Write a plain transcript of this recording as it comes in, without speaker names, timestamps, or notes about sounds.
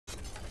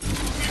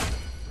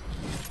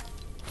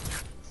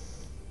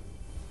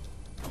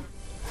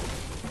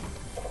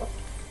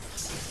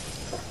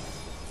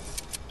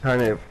Turn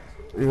it.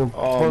 You can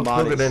Oh man,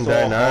 plug it it's in so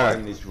there hot now.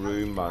 in this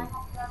room, man.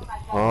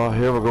 Oh,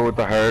 here we go with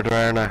the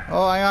hairdryer now.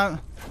 Oh, hang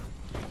on.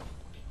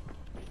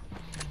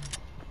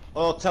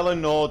 Oh, tell her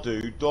no,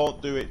 dude.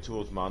 Don't do it to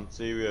us, man.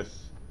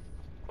 Serious.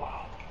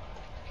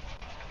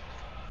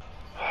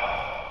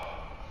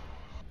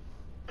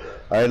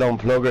 I'll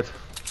unplug it.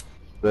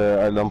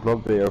 I'll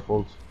unplug the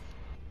earphones.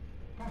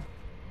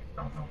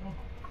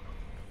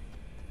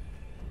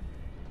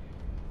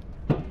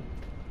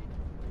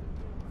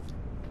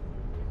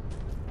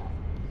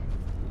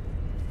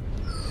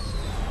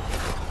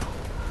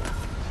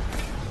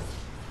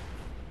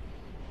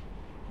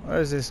 Where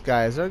is this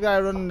guy? Is there a guy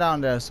running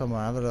down there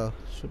somewhere? Have a look.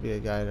 Should be a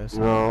guy there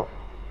somewhere. No,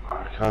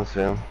 I can't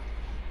see him.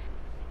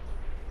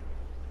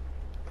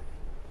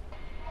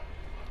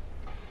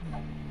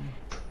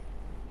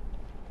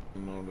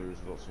 No, there's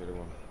lots of other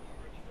one.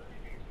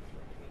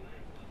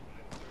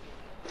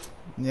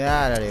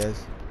 Yeah, there he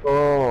is.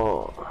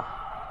 Oh.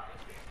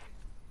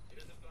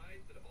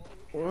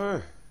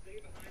 Where?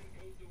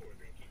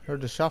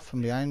 Heard the shot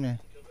from behind me.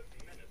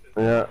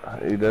 Yeah,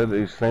 he did.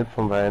 He sniped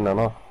from behind, I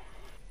know.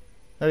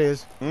 There he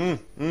is.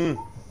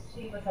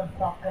 She was on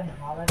fucking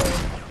holiday.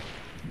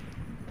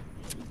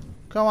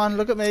 Come on,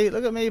 look at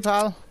me,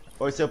 pal.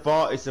 Oh, it's a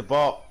bot. It's a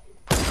bot.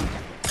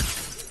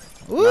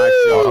 Woo! Nice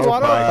shot.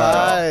 What a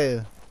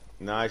five!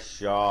 Nice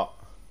shot.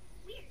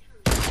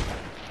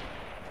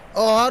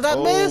 Oh, how'd that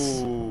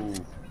miss? Oh.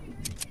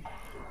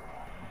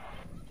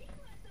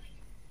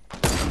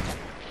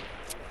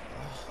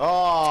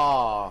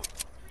 Oh.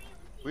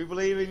 We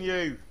believe in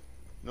you.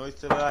 No,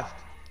 it's to the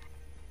left.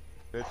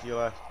 Go to your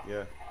left.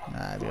 Yeah.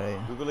 Nah, be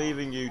right. We believe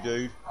in you,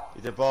 dude.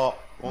 He's a bot.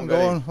 I'm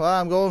going. Well,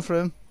 I'm going for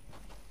him.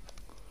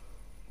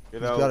 You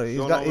know,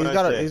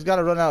 He's got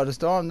to run out of the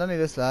storm, doesn't he,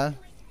 this lad?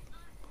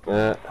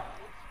 Yeah.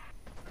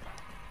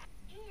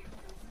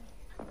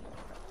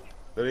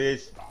 There he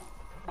is.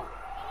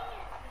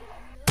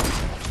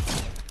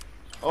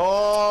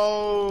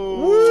 Oh!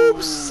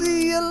 Whoop!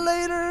 See you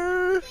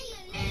later.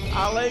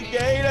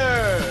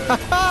 Alligator!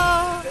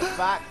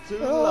 Back to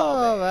Oh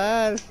love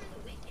man!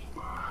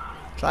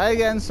 Try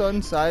again,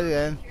 son. Try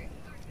again.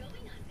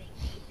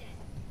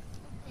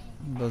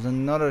 There's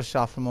another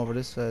shot from over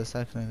this way a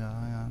second ago.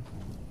 Hang on.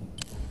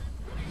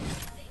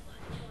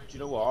 Do you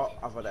know what?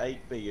 I've had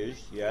 8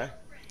 beers, yeah.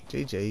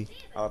 GG.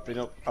 I've been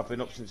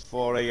up since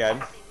 4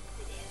 AM.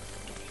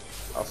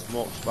 I've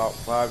smoked about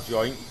 5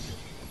 joints.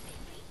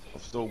 I'm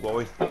still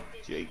going.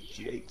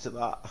 GG to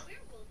that.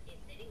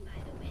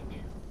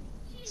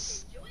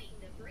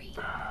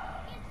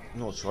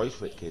 No choice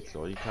with kids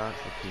though, you can't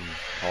fucking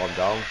calm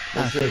down.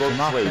 Once you go to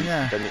sleep,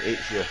 then it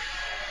hits you.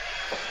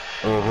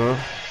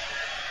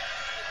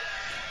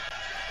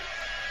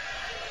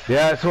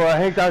 Yeah, so I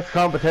think that's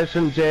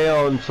competition, Jay,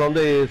 on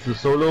Sunday is the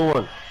solo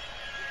one.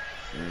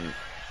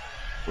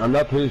 I'm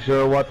not too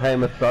sure what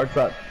time it starts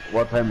at,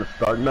 what time it's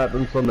starting at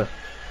on Sunday.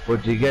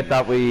 But you get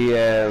that we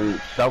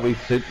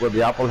suit with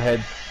the Apple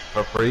head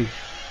for free.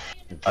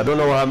 I don't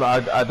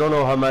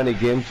know how many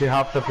games you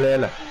have to play.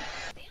 Like.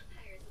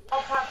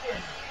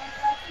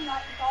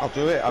 I'll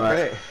do it, I'll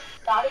get it.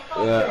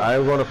 Yeah,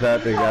 I'm gonna play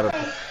it to get it.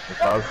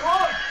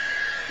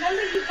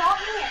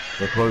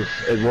 Because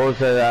it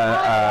was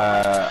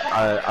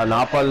an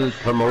Apple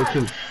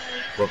promotion,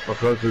 but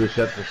because of the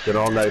shit that's going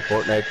on now,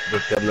 Fortnite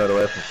just giving it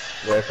away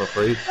for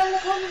free.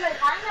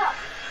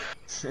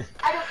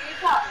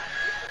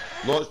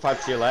 Launch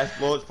pad to your left,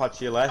 launch pad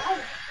to your left.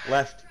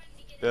 Left.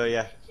 There,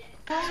 yeah.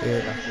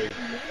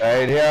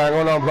 Right here, I'm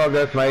going to unplug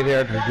this right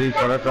here to see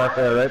for it right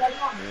there, right?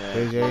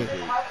 GG.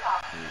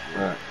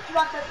 Yeah.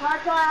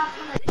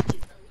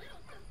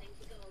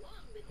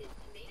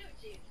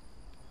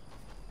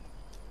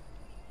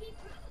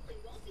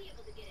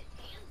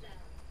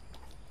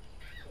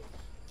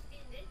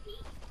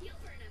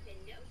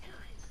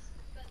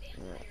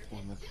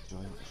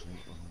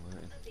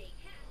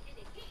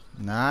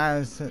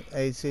 Nice,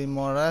 18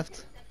 more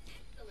left.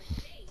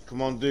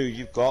 Come on, dude,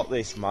 you've got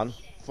this, man.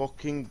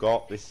 Fucking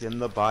got this in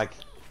the bag.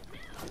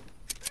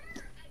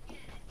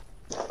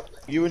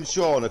 You and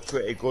Sean are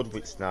pretty good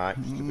with snipes,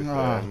 to be fair.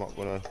 I'm not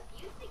gonna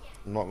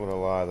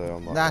lie there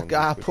on that. That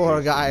guy,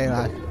 poor guy,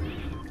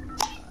 man.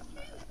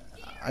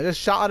 I just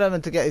shot at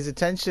him to get his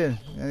attention,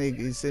 and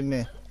he's seen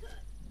me.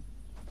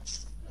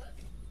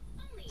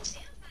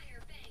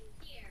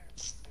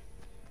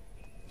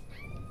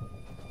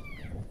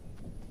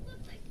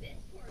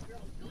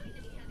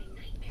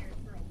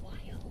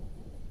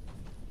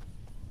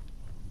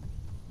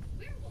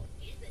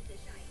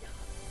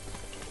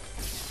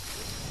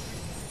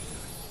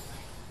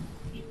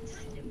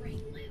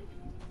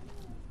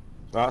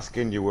 That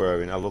skin you're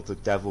wearing, I love the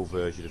devil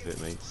version of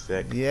it, mate.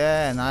 Sick.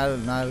 Yeah, and I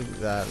like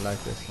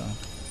this one.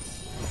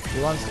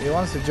 He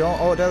wants the Jones.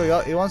 Oh, there we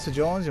go. He wants the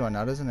Jones one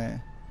now, doesn't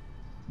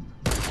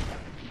he?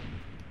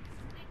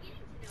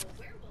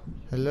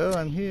 Hello,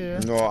 I'm here.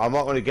 No, I'm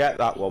not going to get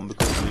that one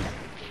because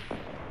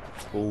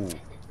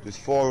there's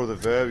 4 other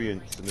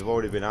variants and they've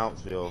already been out,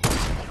 so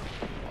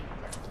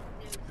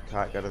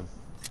can't get them.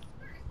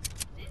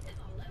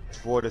 It's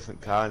 4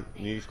 different kinds.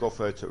 You just go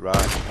for it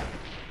right.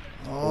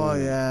 Oh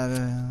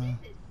yeah.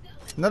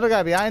 Another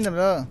guy behind him,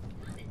 look.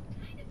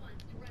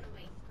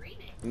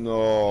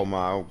 No,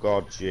 my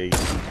God, G.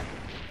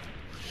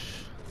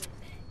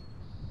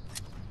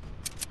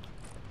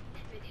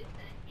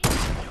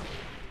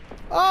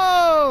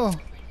 Oh!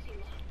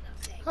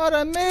 How'd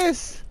I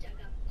miss?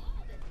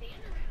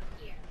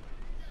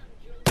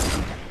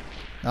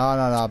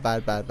 No,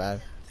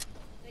 bad.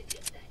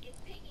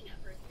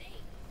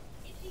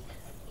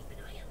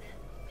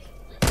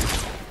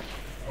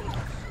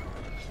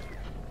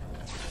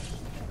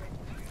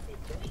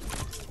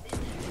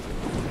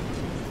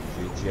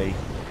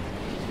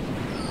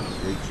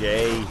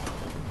 GG.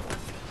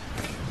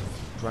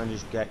 Try and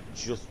just get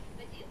just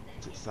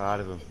to the side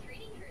of him.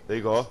 There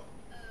you go.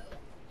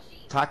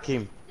 Tack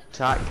him.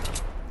 Tack.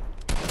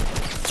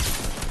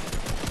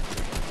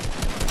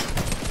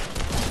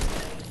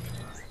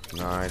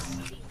 Nice.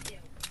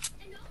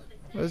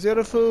 Where's the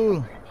other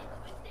fool?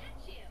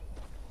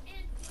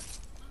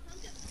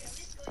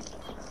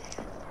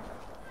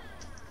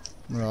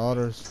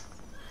 Marauders.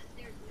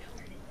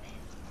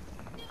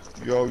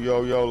 Yo,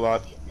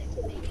 lad.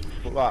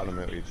 Put that in a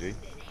minute, G.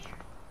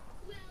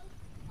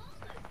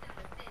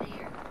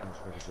 Let's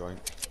make a joint.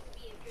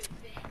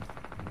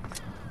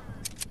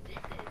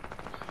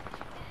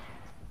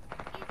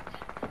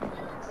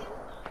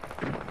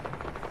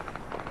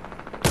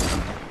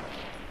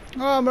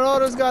 Oh,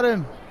 Marauders got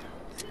him.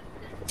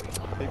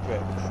 Big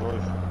bit,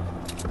 short.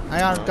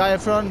 Hang on, guy in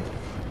front.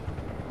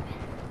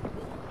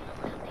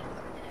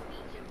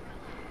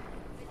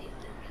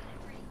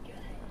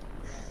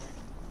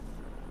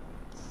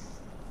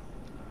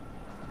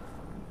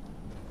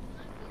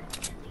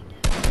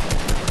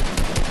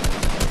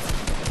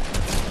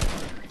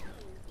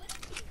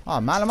 Oh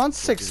man, I'm on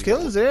 6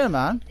 kills here,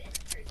 man.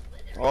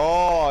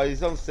 Oh,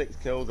 he's on 6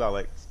 kills,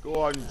 Alex.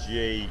 Go on,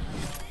 G.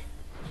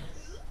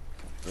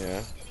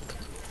 Yeah.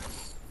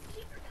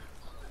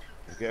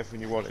 Get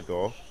everything you wanted,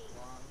 though.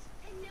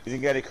 You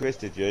didn't get it, Chris,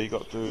 did you? You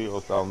got 2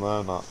 heals down there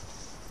and that.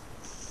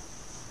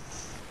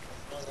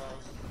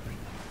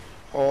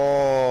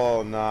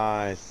 Oh,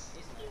 nice.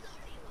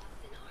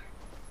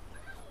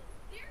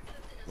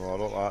 No, I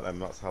don't like them.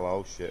 That's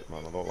halal shit,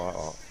 man. I don't like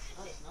that.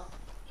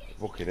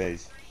 Fuck it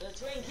is. They're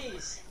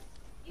Twinkies.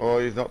 Oh,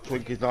 he's not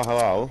Twinkies, not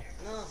halal?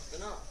 No, they're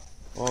not.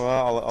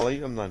 Alright, I'll eat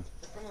them then.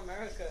 They're from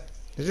America.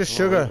 It's just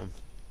sugar.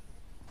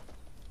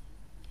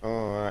 Oh,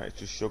 alright, it's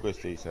just sugar,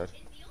 Steve said.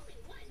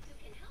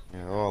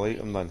 Yeah, I'll eat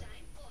them then.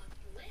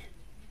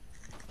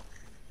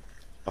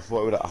 I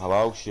thought it was that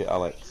halal shit,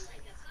 Alex.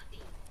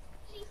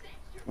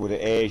 With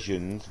the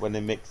Asians, when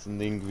they mix in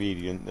the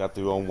ingredient, they have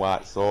their own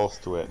white sauce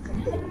to it.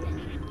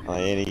 And I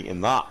ain't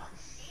eating that.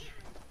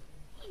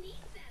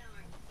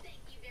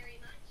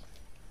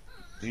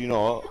 Do you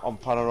know, on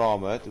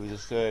Panorama, there was a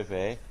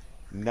survey,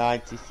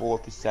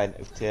 94%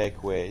 of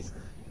takeaways,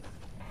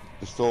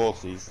 the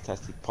sources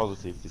tested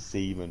positive for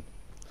semen.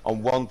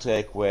 On one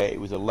takeaway, it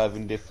was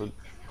 11 different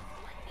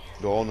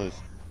donors.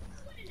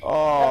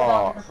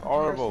 Oh, it's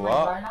horrible,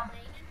 that.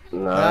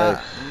 Nice.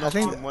 I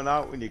think Nothing went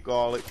out when you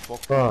garlic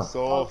fucking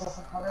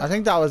sauce. I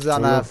think that was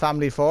on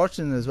Family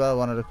Fortune as well.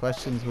 One of the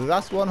questions. We've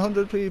asked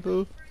 100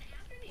 people.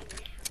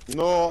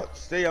 No,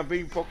 stay. I'm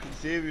being fucking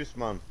serious,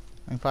 man.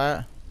 Hang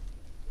fire.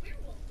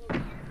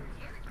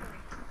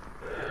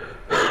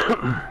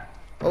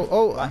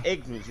 Oh. That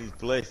ignorance is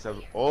bliss.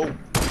 Oh.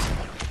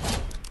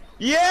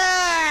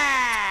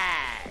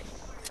 Yes!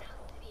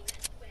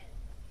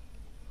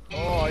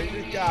 Oh,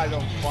 this guy's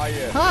on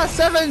fire. Ah,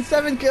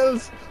 seven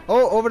kills.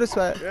 Oh, over this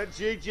way. Yeah,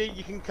 GG,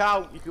 you can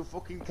count. You can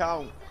fucking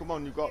count. Come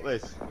on, you got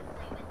this.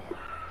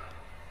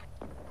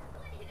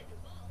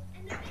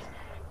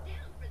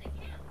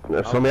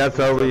 If somebody else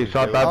over, you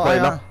shot that by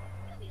now.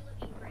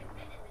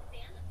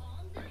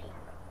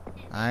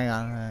 Hang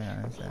on.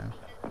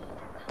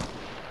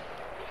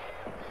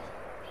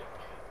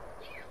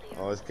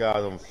 Oh, this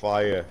guy's on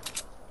fire.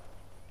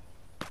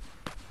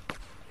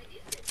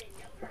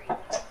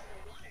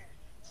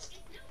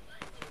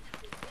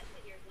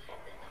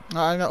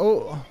 Hang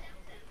on.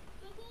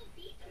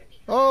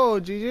 Oh,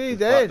 GG,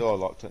 That dead. door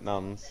locked at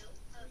Nan's.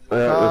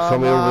 There's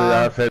somebody over the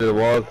other side of the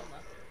wall.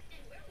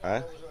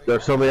 Eh?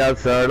 There's somebody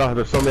else there, look.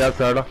 There's somebody else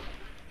there, look.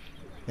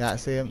 Yeah, I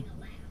see him.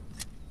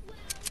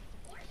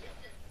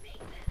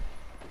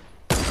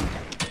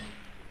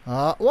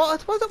 What?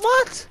 What?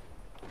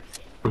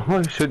 What are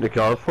you shooting the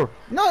car for?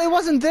 No, it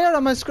wasn't there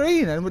on my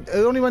screen. And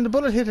only when the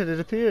bullet hit it, it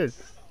appeared.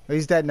 Oh,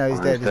 he's dead now. He's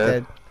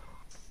dead.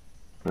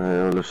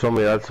 There's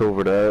somebody else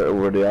over there,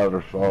 over the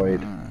other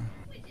side.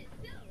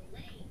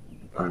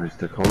 And it's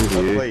to come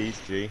to you. Please,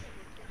 G.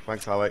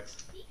 Thanks, Alex.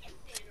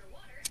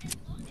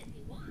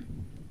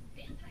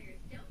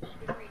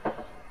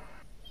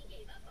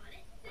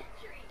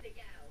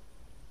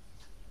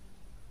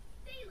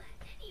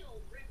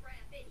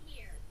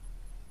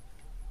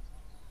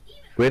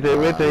 Wait,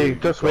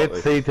 just wait,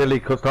 see till he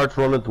starts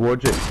running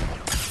towards you.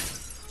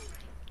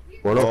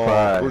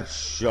 105. Good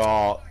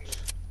shot.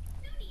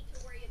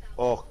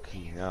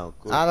 Fucking hell,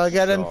 good And I'll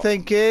get him shot.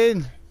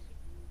 thinking.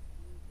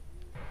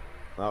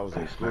 That was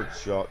a good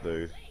shot,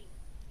 dude.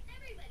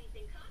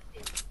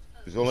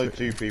 There's only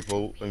 2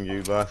 people and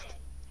you left.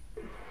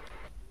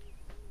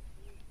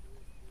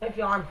 If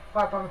you're on,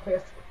 fuck on the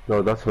face.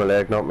 No, that's my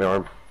leg, not my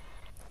arm.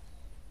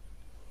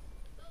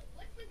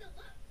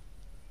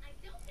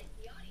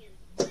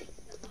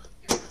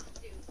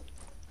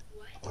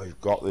 Oh,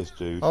 you've got this,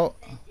 dude. Oh.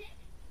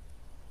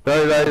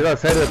 There,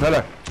 that's it,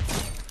 fella.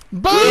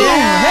 Boom!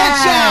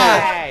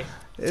 Yes!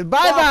 Headshot!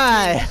 Bye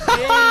bye!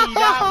 Gee,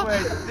 that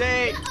was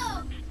sick!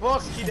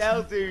 Fucking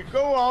hell, dude.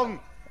 Go on!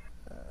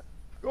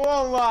 Go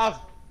on, lad!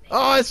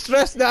 Oh, I'm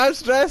stressed now, I'm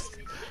stressed.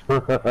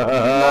 Come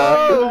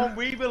on,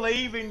 we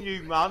believe in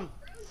you, man.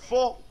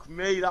 Fuck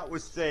me, that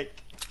was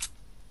sick.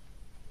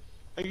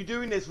 And you're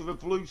doing this with a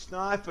blue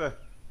sniper.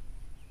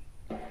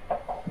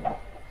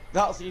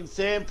 That's the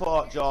insane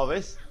part,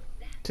 Jarvis.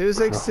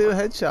 262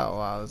 headshot,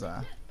 wow, was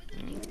that?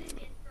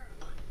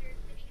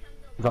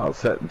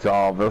 That's it,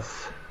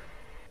 Jarvis.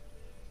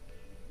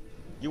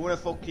 You wanna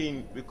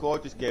fucking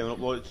record this game and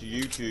upload it to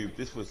YouTube?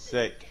 This was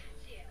sick.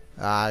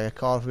 Ah, you're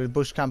called for the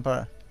bush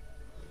camper.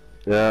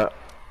 Yeah.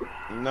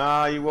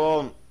 Nah, you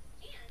won't.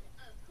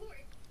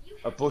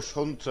 A bush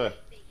hunter.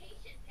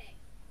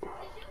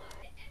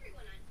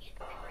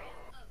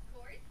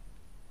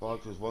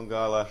 Fuck, there's one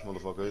guy left,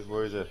 motherfuckers.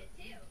 Where is he?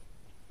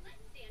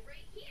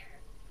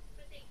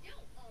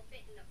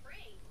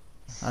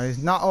 Oh,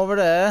 he's not over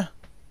there.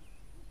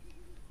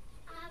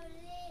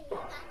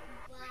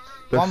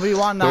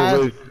 1v1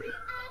 now.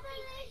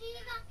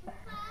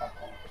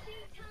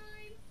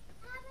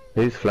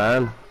 He's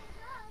flying.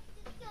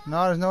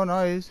 No, there's no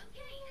noise.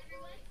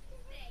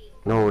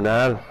 No,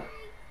 Nal.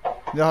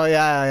 Oh,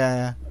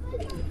 yeah.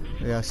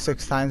 Yeah,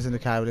 6 times in the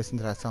car we listened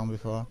to that song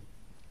before.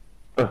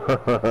 Fuck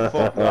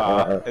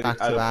that. Back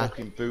to I'd have back.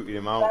 fucking booted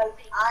him out. Well,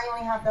 I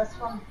only have this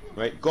one.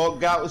 Right, go,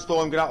 get out of the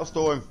storm, get out of the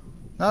storm.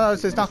 No,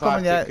 it's not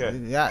coming yet. ticker.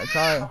 Yeah, it's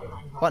alright.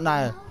 What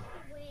now?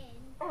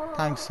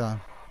 Thanks, son.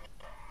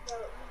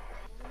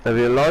 Have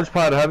you a launch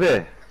pad, have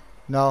you?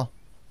 No.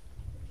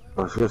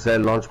 I was going to say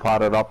launch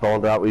pad it up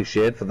on that wee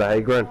shade for the high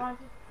ground.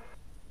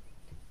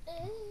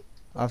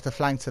 I have to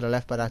flank to the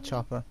left by that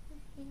chopper.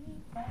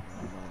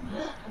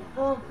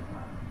 Oh,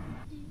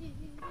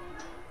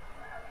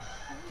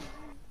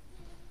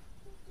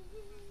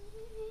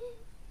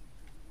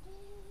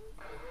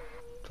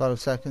 12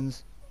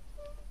 seconds.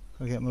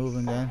 Gotta get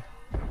moving then.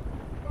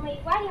 wait,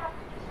 why do you have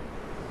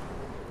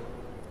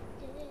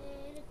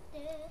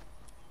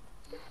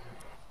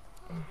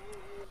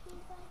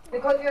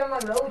Because you're on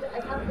the road, I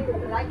can't see the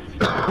lights.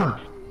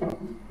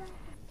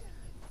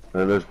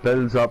 And there's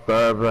pills up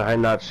there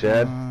behind that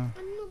shed.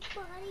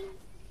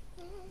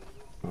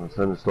 It's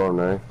in the storm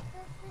now.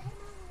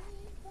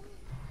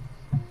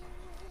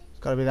 It's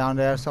gotta be down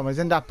there somewhere. He's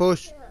in that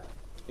bush.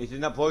 He's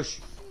in that bush.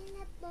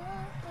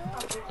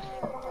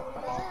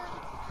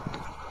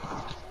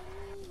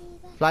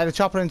 Fly the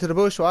chopper into the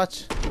bush,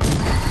 watch. The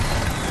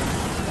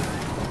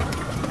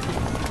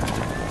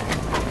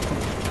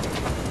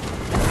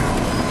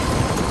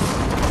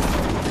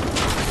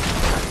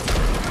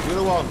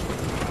other one.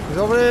 He's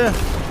over here.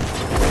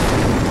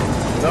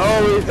 No,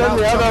 he's in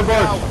the other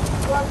bush.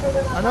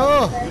 I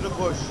know. The other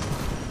bush.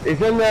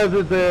 He's in there,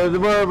 the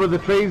where the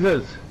trees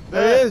is.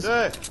 There he is.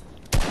 There.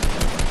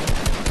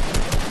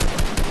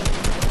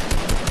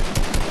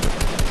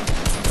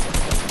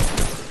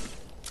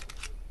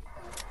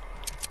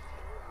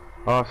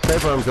 Oh, stay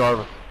for him,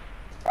 Jarvis.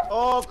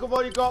 Oh, come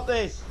on, you got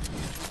this.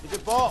 It's a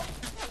bot.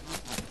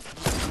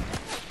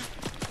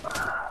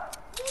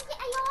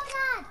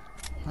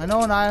 I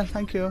know, Niall.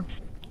 Thank you.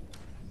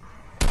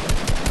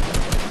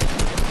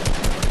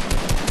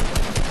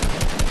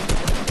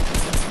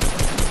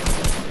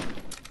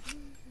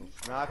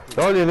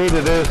 All you need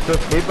to do is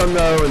just keep him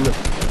there when the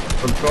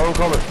storm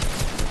coming.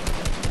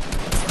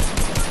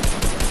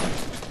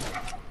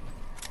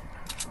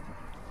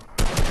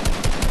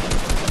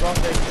 Got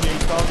this, G.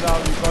 Calm down,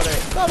 you got it.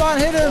 Come on,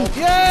 hit him.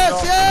 Yes,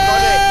 Got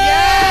it.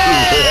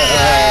 yes!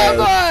 Yeah! Yeah,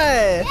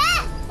 boy!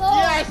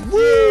 Yes, G!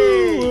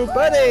 Woo,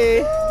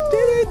 buddy!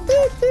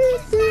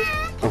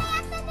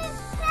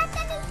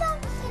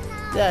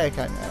 Yeah, you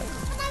can.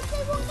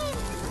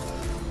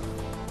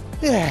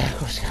 Yeah, of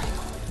course you can.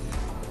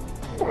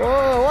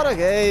 Whoa, what a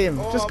game!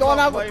 Oh, Just I'm go and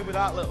not have, playing with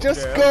that little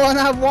just girl. go and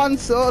have one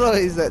solo.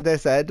 They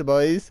said, the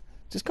boys.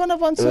 Just go and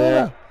have one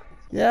solo.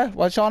 Yeah,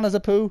 while Sean has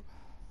a poo.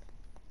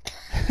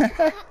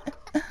 No,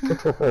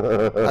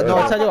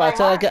 I'll tell you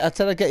what. I'll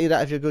tell her get you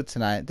that if you're good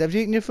tonight. Have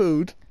you eaten your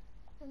food?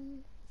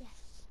 Can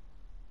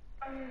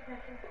I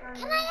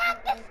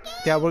have this game?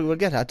 Yeah, we'll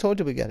get it. I told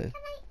you we'd get it.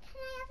 Can I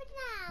have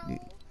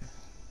it now?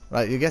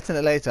 Right, you're getting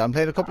it later. I'm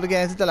playing a couple of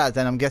games with the lads,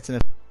 then I'm getting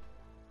it.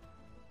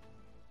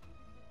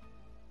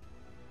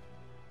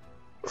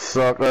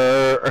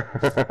 Sucker.